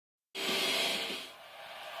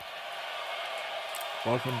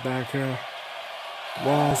Welcome back here.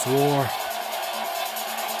 Raw's War.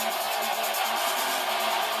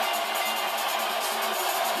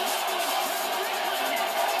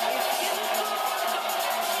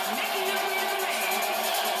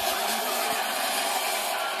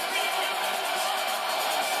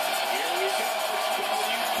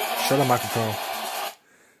 Shut up, microphone.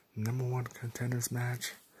 Number one contenders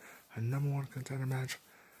match. A number one contender match.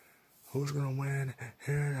 Who's gonna win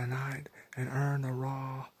here tonight and earn the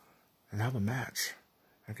Raw and have a match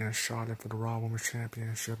against Charlotte for the Raw Women's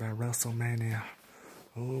Championship at WrestleMania?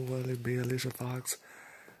 Who will it be? Alicia Fox?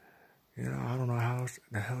 You know, I don't know how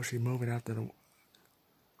the hell she moving after the,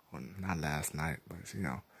 well, not last night, but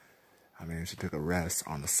I mean, she took a rest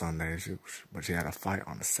on the Sunday, but she had a fight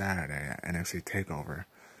on the Saturday at NXT TakeOver,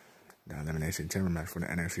 the Elimination Chamber match for the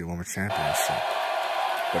NXT Women's Championship.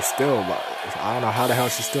 But still, I don't know how the hell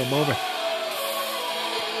she's still moving.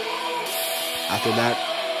 After that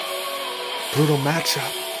brutal matchup.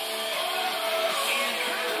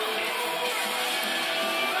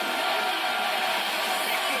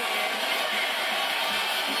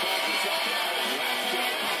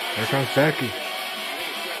 Here comes Becky.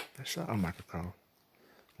 Shut up, microphone.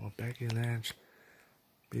 Will Becky Lynch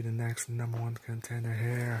be the next number one contender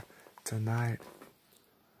here tonight?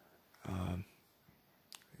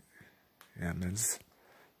 Yeah, man, this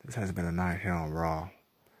has been a night here on Raw.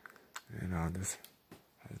 You know, this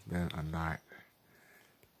has been a night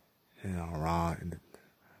here on Raw in the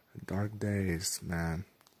dark days, man.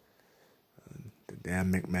 The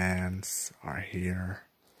damn McMahons are here.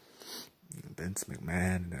 Vince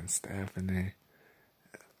McMahon and then Stephanie.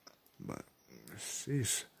 But,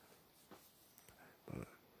 sheesh. But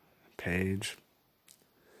Paige,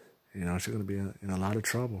 you know, she's going to be in a lot of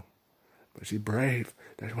trouble. But she's brave.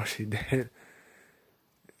 That's what she did.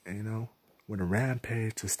 You know, with a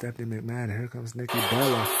rampage to Stephanie McMahon. And here comes Nikki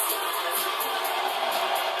Bella.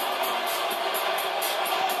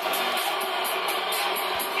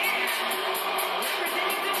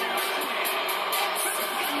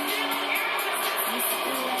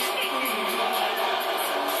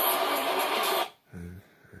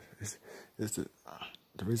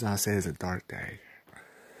 The reason I say it's a dark day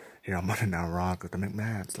here on Monday Night Raw, because the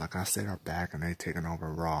McMahons, like I said, are back and they taking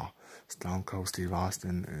over Raw. Stone Cold Steve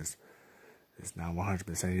Austin is now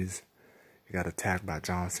 100%. He got attacked by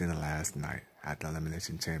John Cena last night at the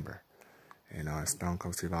Elimination Chamber. You know, and Stone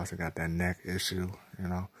Cold Steve Austin got that neck issue, you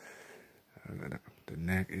know. The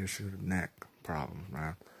neck issue, the neck problem,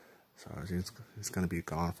 man. So he's going to be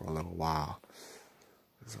gone for a little while.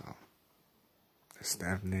 So,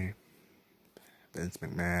 Stephanie, Vince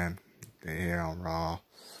McMahon, they're here on Raw.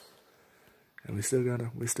 And we still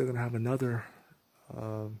gonna have another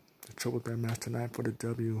triple threat match tonight for the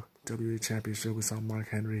WWE Championship. We saw Mark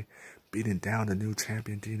Henry beating down the new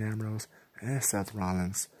champion Dean Ambrose and Seth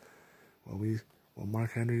Rollins. Will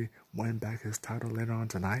Mark Henry win back his title later on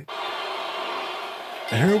tonight?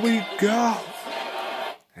 And here we go.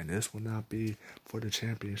 And this will not be for the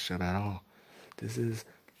championship at all. This is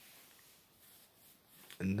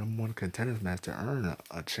the number one contenders match to earn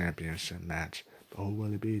a championship match. But who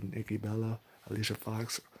will it be? Nikki Bella, Alicia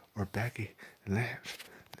Fox, or Becky Lynch?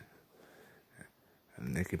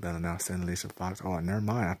 And Nikki Bella now send Alicia Fox. Oh, never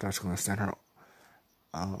mind. I thought she was going to send her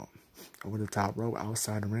over the top rope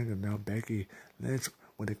outside the ring. And now Becky Lynch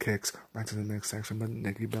with the kicks right to the next section. But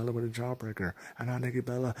Nikki Bella with a jawbreaker. And now Nikki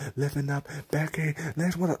Bella lifting up Becky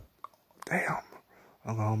Lynch with a damn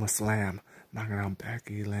Oklahoma slam. Knocking out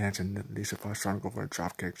Becky Lynch, and Alicia Fox trying to go for a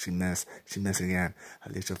drop kick. She missed. She missed again.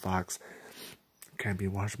 Alicia Fox can't be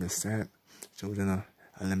 100%. She was in an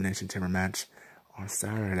Elimination Chamber match on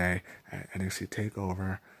Saturday at NXT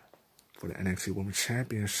TakeOver for the NXT Women's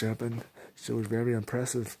Championship, and she was very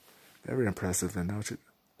impressive. Very impressive. And now she's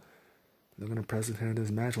looking impressive here in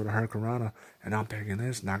this match with a Hurricanrana. And now Becky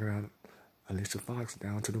Lynch knocking out Alicia Fox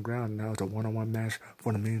down to the ground. Now it's a one-on-one match.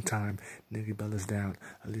 For the meantime, Nikki Bella's down.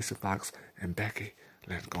 Alicia Fox and Becky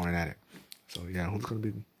Lynch going at it. So yeah, who's gonna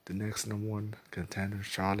be the next number one contender?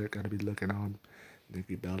 Charlotte gotta be looking on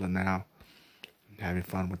Nikki Bella now, having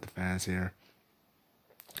fun with the fans here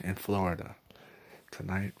in Florida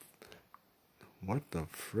tonight. What the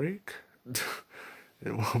freak?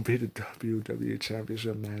 It won't be the WWE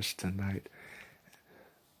Championship match tonight.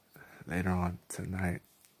 Later on tonight.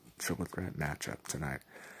 Triple threat matchup tonight.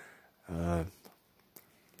 Yeah,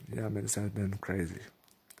 I mean, this has been crazy.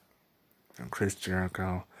 And Chris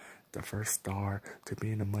Jericho, the first star to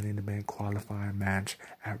be in the Money in the Bank qualifying match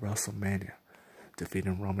at WrestleMania,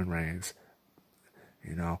 defeating Roman Reigns.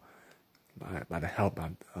 You know, by the help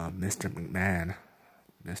of Mr. McMahon.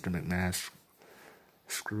 Mr. McMahon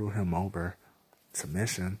screwed him over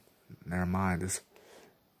submission. Never mind. This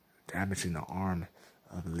damaging the arm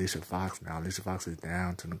of Alicia Fox. Now Alicia Fox is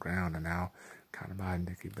down to the ground, and now countered by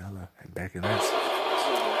Nikki Bella and Becky Lynch.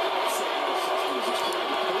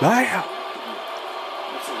 Bam!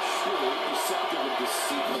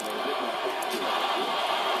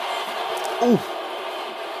 Ooh!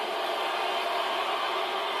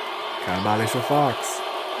 Countered by Alicia Fox.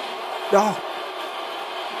 No!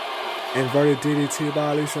 Inverted DDT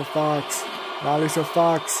by Alicia Fox. Now Alicia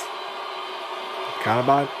Fox. Countered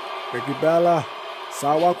by Nikki Bella.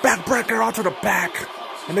 Sidewalk backbreaker onto the back.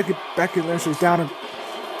 And Becky Lynch is down and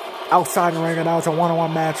outside the ring, and now it's a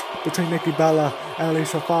one-on-one match between Nikki Bella and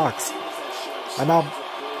Alicia Fox. And now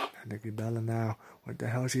Nikki Bella now, what the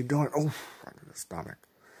hell is she doing? Oh, right in the stomach.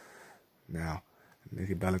 Now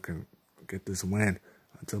Nikki Bella can get this win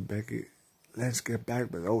until Becky Lynch get back,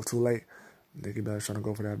 but oh, too late. Nikki Bella's trying to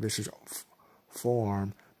go for that vicious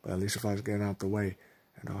forearm, but Alicia Fox getting out the way,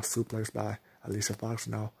 and now suplexed by Alicia Fox.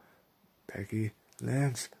 Now Becky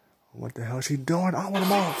Lynch, what the hell is she doing? Oh, what a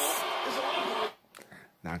mouth!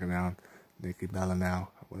 Knocking down Nikki Bella now.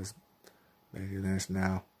 What's Becky Lynch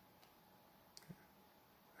now?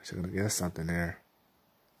 She's gonna get something there.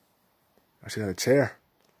 Oh, she got a chair.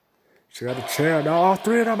 She got a chair. No, all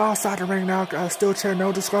three of them outside the ring now. Got a steel chair,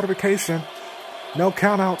 no disqualification. No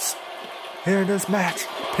countouts here in this match.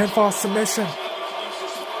 Pinfall submission.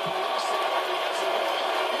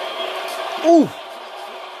 Ooh!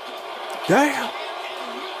 Damn!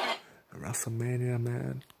 WrestleMania,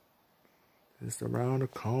 man. It's around the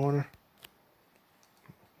corner.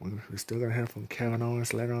 We're still gonna hear from Kevin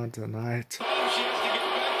Owens later on tonight.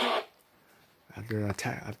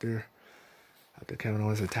 After Kevin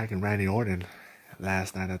Owens attacking Randy Orton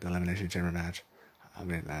last night at the Elimination Chamber match. I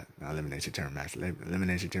mean, not Elimination Chamber match,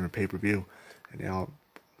 Elimination Chamber pay-per-view. And they all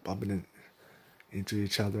bumping into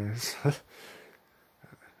each other.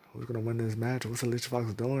 Who's gonna win this match? What's Alicia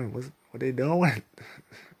Fox doing? What they doing?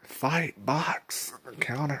 Fight, box,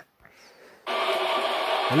 counter.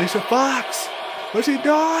 Alicia Fox, what's she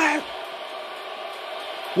doing?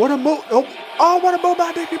 What a move! Oh, what a move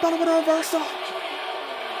by Nikki Bella with a reversal!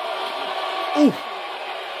 Ooh,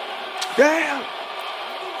 damn!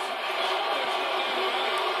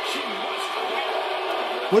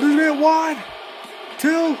 What is it? 1,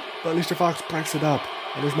 2. But Alicia Fox breaks it up,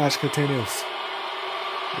 and this match continues.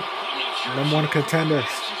 Number 1 contenders.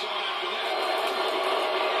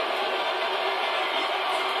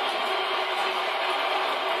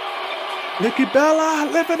 Nikki Bella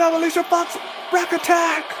lifting up Alicia Fox. Rack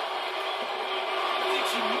attack.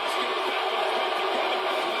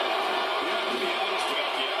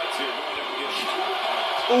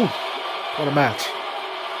 Ooh, what a match.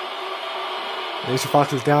 Alicia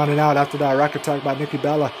Fox is down and out after that rack attack by Nikki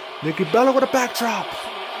Bella. Nikki Bella with a backdrop.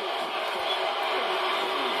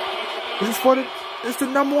 It's the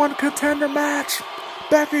number 1 contender match.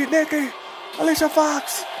 Becky, Nikki, Alicia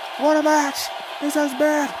Fox. What a match. This has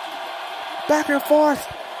been. Back and forth.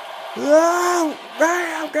 Oh,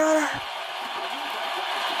 bam, got her.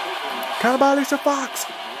 Counter by Alicia Fox.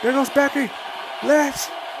 There goes Becky Lynch.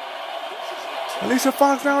 Alicia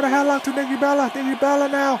Fox now in a headlock to Nikki Bella. Nikki Bella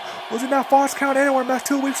now was in that false count anywhere match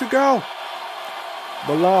 2 weeks ago.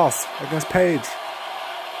 But lost against Paige.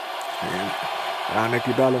 And now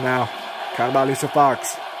Nikki Bella now. Counter by Alicia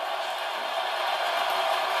Fox.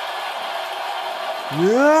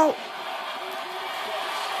 No.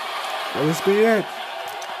 Will this be it?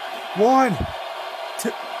 1,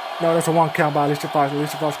 2. No, that's a 1 count by Alicia Fox.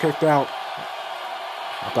 Alicia Fox kicked out.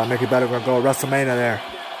 I thought Nikki Bella was going to go WrestleMania there.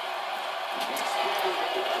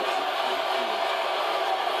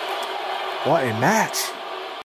 What a match.